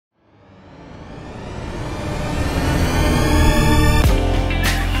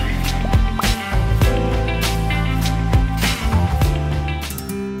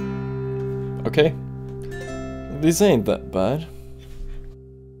This ain't that bad.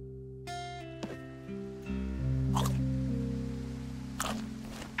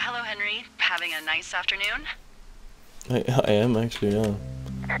 Hello, Henry. Having a nice afternoon? I am actually, yeah.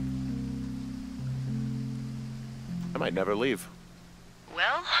 I might never leave.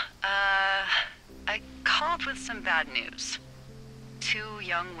 Well, I called with some bad news. 2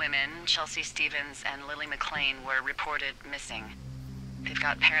 young women, Chelsea Stevens and Lily McLean, were reported missing. They've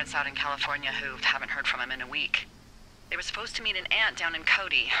got parents out in California who haven't heard from them in a week. They were supposed to meet an aunt down in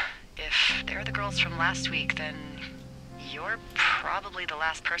Cody. If they're the girls from last week, then you're probably the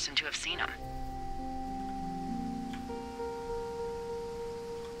last person to have seen them.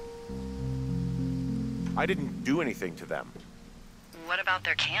 I didn't do anything to them. What about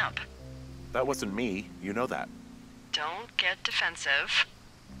their camp? That wasn't me. You know that. Don't get defensive.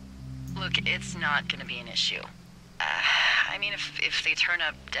 Look, it's not gonna be an issue. I mean, if they turn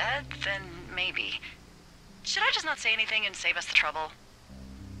up dead, then maybe. Should I just not say anything and save us the trouble?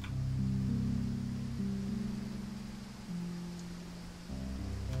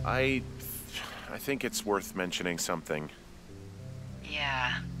 I think it's worth mentioning something.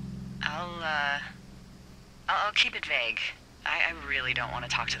 Yeah. I'll keep it vague. I really don't want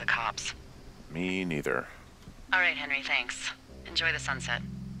to talk to the cops. Me neither. All right, Henry, thanks. Enjoy the sunset.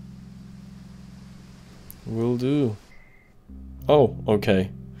 Will do. Oh,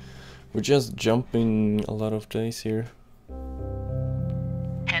 okay. We're just jumping a lot of days here.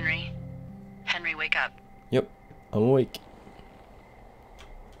 Henry? Henry, wake up. Yep, I'm awake.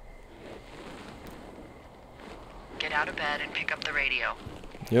 Get out of bed and pick up the radio.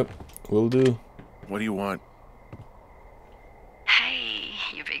 Yep, will do. What do you want? Hey,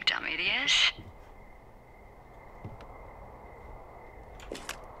 you big dumb idiot.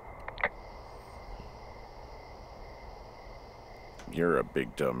 You're a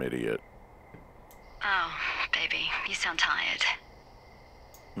big dumb idiot. Oh, baby, you sound tired.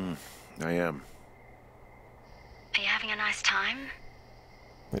 I am. Are you having a nice time?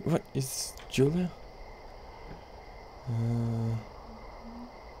 Wait, what is Julia?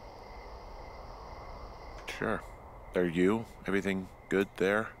 Sure. Are you? Everything good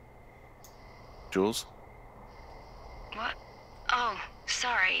there? Jules? What? Oh,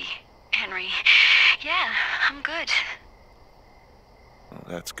 sorry, Henry. Yeah, I'm good. Well,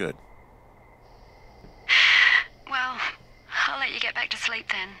 that's good. Well, I'll let you get back to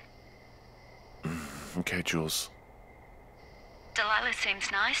sleep then. Okay, Jules. Delilah seems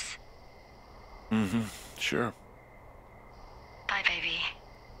nice. Sure. Bye, baby.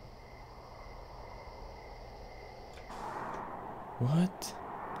 What?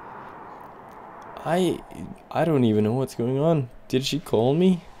 I don't even know what's going on. Did she call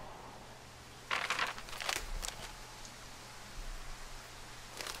me?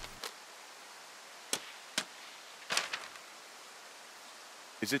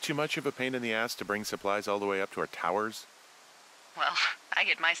 Is it too much of a pain in the ass to bring supplies all the way up to our towers? Well, I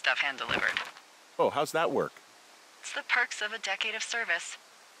get my stuff hand-delivered. Oh, how's that work? It's the perks of a decade of service.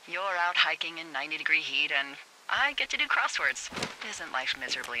 You're out hiking in 90-degree heat, and I get to do crosswords. Isn't life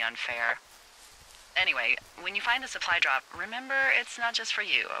miserably unfair? Anyway, when you find a supply drop, remember it's not just for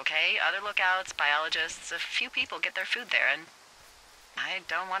you, okay? Other lookouts, biologists, a few people get their food there, and I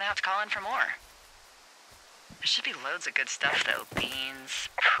don't want to have to call in for more. There should be loads of good stuff, though. Beans,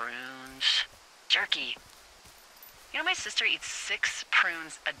 prunes, jerky. You know, my sister eats 6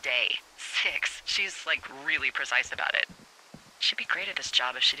 prunes a day. 6. She's, like, really precise about it. She'd be great at this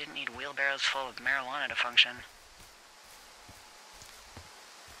job if she didn't need wheelbarrows full of marijuana to function.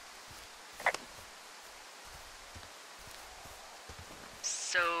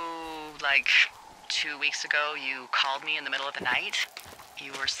 So, like, 2 weeks ago, you called me in the middle of the night.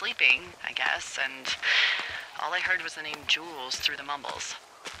 You were sleeping, I guess, and all I heard was the name Jules through the mumbles.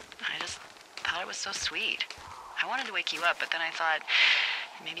 I just thought it was so sweet. I wanted to wake you up, but then I thought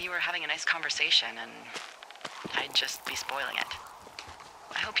maybe you were having a nice conversation and I'd just be spoiling it.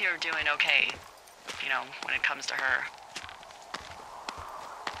 I hope you're doing okay, you know, when it comes to her.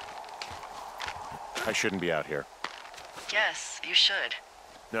 I shouldn't be out here. Yes, you should.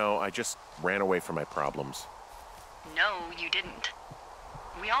 No, I just ran away from my problems. No, you didn't.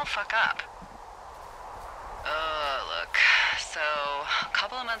 We all fuck up. Look, so a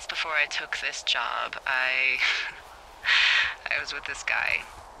couple of months before I took this job, I was with this guy,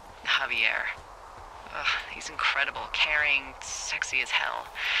 Javier. He's incredible, caring, sexy as hell.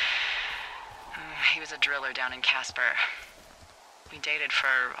 He was a driller down in Casper. We dated for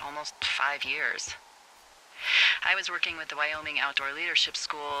almost 5 years. I was working with the Wyoming Outdoor Leadership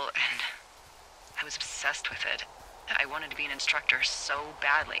School, and I was obsessed with it. I wanted to be an instructor so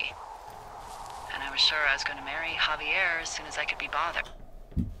badly. And and I was sure I was going to marry Javier as soon as I could be bothered.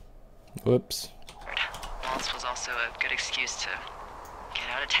 Whoops. Waltz was also a good excuse to get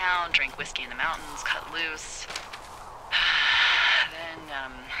out of town, drink whiskey in the mountains, cut loose.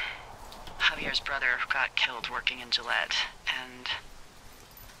 Then, Javier's brother got killed working in Gillette, and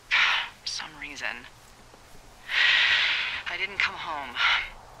for some reason, I didn't come home.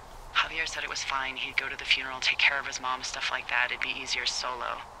 Javier said it was fine. He'd go to the funeral, take care of his mom, stuff like that. It'd be easier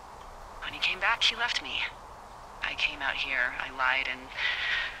solo. When he came back, he left me. I came out here, I lied, and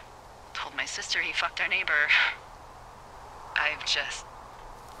told my sister he fucked our neighbor. I've just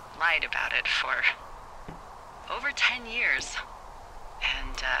lied about it for over 10 years.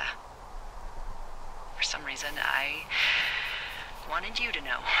 And, for some reason, I wanted you to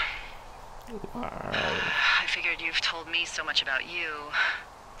know. Wow. I figured you've told me so much about you,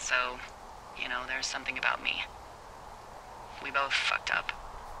 so, you know, there's something about me. We both fucked up.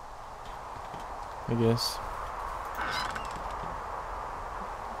 I guess.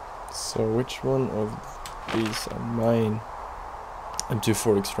 So which one of these are mine? I'm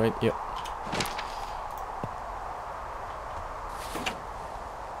 2-4x, right? Yep.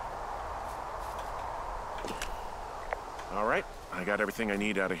 All right, I got everything I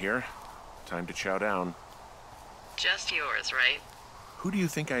need out of here. Time to chow down. Just yours, right? Who do you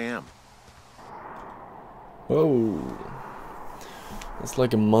think I am? Whoa. That's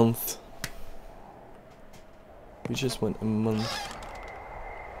like a month. We just went a month.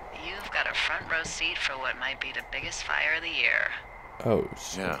 You've got a front row seat for what might be the biggest fire of the year. Oh,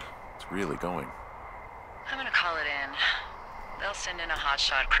 shit. Yeah, it's really going. I'm gonna call it in. They'll send in a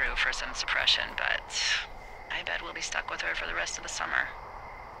hotshot crew for some suppression, but I bet we'll be stuck with her for the rest of the summer.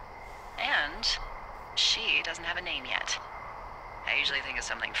 And she doesn't have a name yet. I usually think of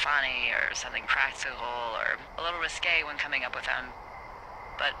something funny or something practical or a little risque when coming up with them.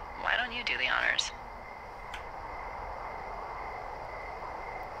 But why don't you do the honors?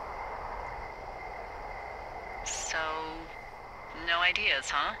 So, no ideas,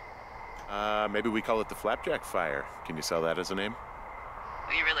 huh? Maybe we call it the Flapjack Fire. Can you sell that as a name?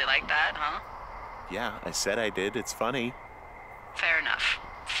 You really like that, huh? Yeah, I said I did. It's funny. Fair enough.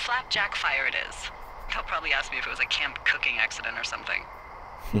 Flapjack Fire it is. They'll probably ask me if it was a camp cooking accident or something.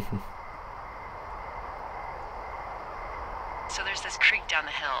 So there's this creek down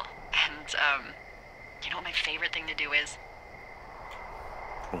the hill, and, you know what my favorite thing to do is?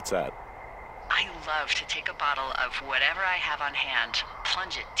 What's that? I love to take a bottle of whatever I have on hand,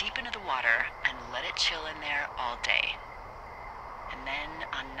 plunge it deep into the water, and let it chill in there all day. And then,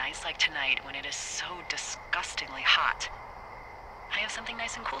 on nights like tonight, when it is so disgustingly hot, I have something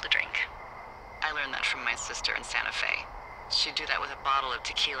nice and cool to drink. I learned that from my sister in Santa Fe. She'd do that with a bottle of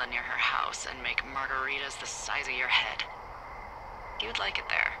tequila near her house and make margaritas the size of your head. You'd like it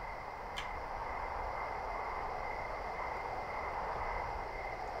there.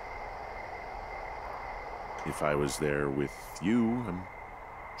 If I was there with you, I'm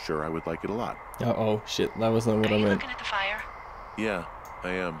sure I would like it a lot. Uh-oh, shit, that was not what Are I you meant. looking at the fire? Yeah,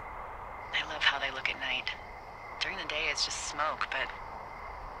 I am. I love how they look at night. During the day, it's just smoke, but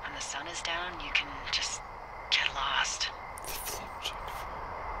when the sun is down, you can just get lost.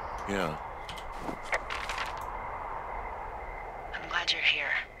 Yeah. I'm glad you're here.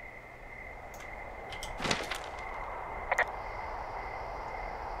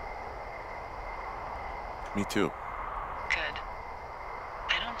 Me too. Good.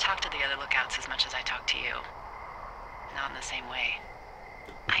 I don't talk to the other lookouts as much as I talk to you. Not in the same way.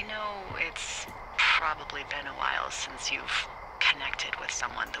 I know it's probably been a while since you've connected with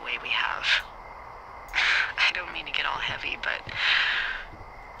someone the way we have. I don't mean to get all heavy, but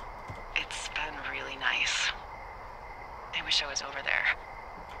it's been really nice. I wish I was over there.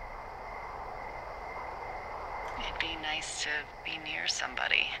 It'd be nice to be near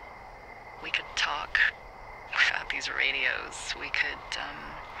somebody. We could talk without these radios. We could,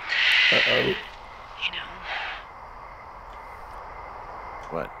 Uh-oh. you know,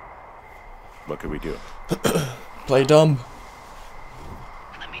 What? What could we do? Play dumb.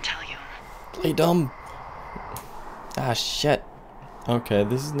 let me tell you. Play dumb. Ah, shit. Okay,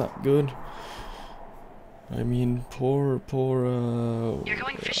 this is not good. I mean, poor, You're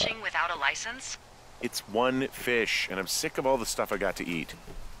going fishing without a license? It's one fish, and I'm sick of all the stuff I got to eat.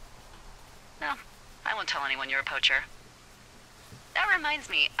 No, I won't tell anyone you're a poacher. That reminds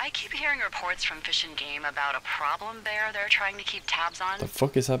me, I keep hearing reports from Fish and Game about a problem bear they're trying to keep tabs on. the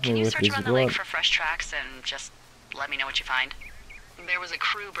fuck is Can happening you with search this around the lake blood? for fresh tracks and just let me know what you find? There was a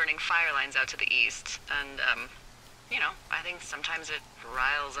crew burning fire lines out to the east, and, you know, I think sometimes it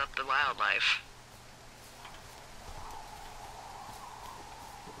riles up the wildlife.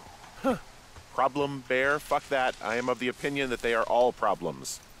 Problem bear? Fuck that. I am of the opinion that they are all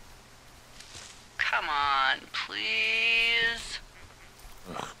problems. Come on, please.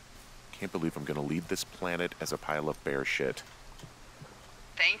 Ugh. Can't believe I'm gonna leave this planet as a pile of bear shit.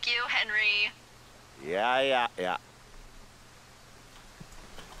 Thank you, Henry. Yeah.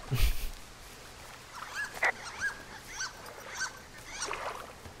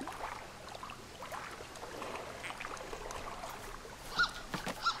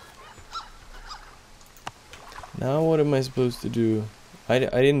 Now what am I supposed to do? I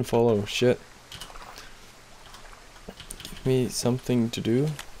didn't follow. Shit. Give me something to do.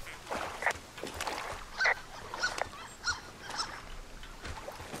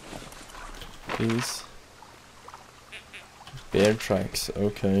 Please. Bear tracks.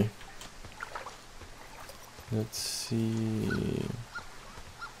 Okay. Let's see.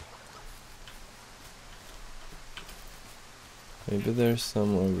 Maybe there's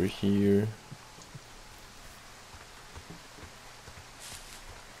some over here.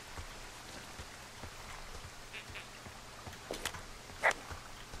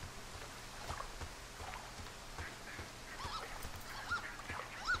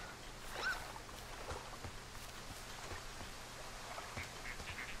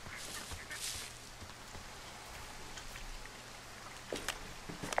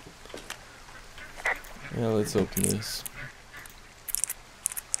 Yeah, let's open this.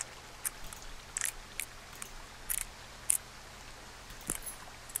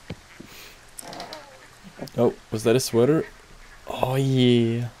 Oh, was that a sweater? Oh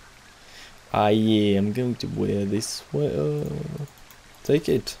yeah. Ah yeah, I'm going to wear this sweater. Take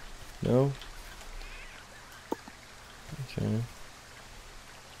it. No? Okay.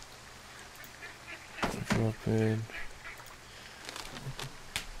 Drop it.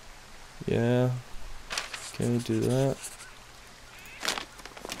 Yeah. Can we do that?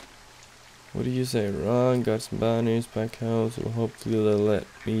 What do you say? Run, got some banners, back house, well, hopefully they'll let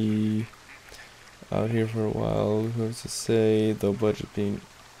me out here for a while. Who's to say? The budget being...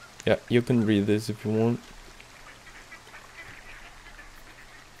 Yeah, you can read this if you want.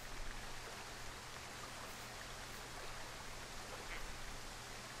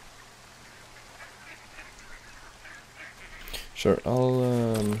 Sure,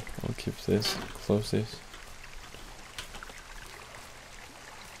 I'll keep this, close this.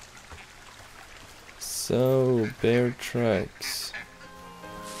 So, bear tracks.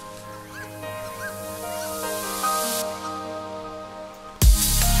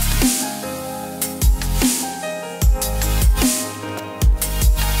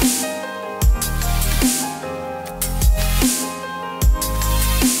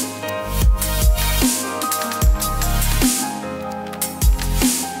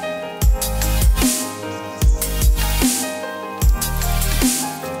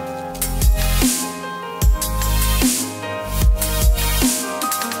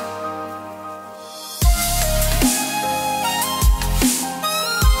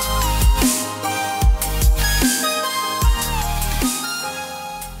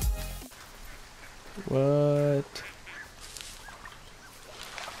 What?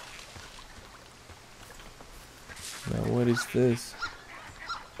 Now what is this?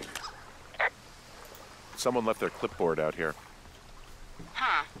 Someone left their clipboard out here.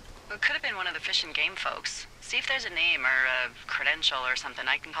 Huh. It could have been one of the Fish and Game folks. See if there's a name or a credential or something.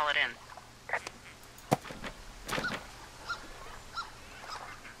 I can call it in.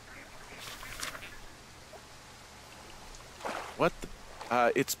 What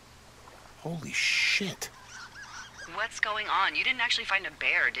the... it's... Holy shit. What's going on? You didn't actually find a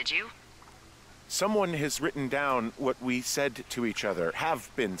bear, did you? Someone has written down what we said to each other, have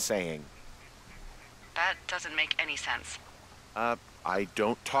been saying. That doesn't make any sense. I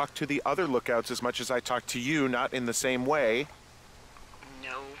don't talk to the other lookouts as much as I talk to you, not in the same way.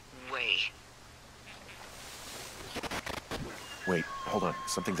 No way. Wait, hold on.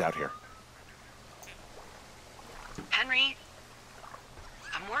 Something's out here. Henry,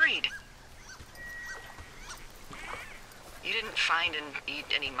 I'm worried. You didn't find and eat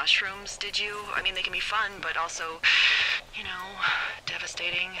any mushrooms, did you? I mean, they can be fun, but also, you know,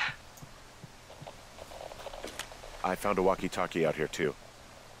 devastating. I found a walkie-talkie out here, too.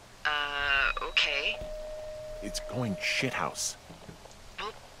 Okay. It's going shithouse.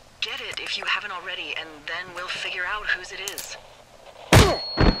 Well, get it if you haven't already, and then we'll figure out whose it is.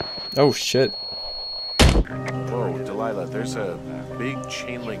 Oh shit. Whoa, Delilah, there's a big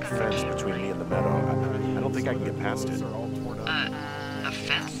chain link fence between me and the meadow. I don't think I can get past it. A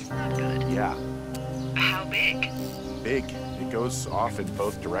fence? Not good. Yeah, How big? big. It goes off in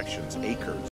both directions, acres.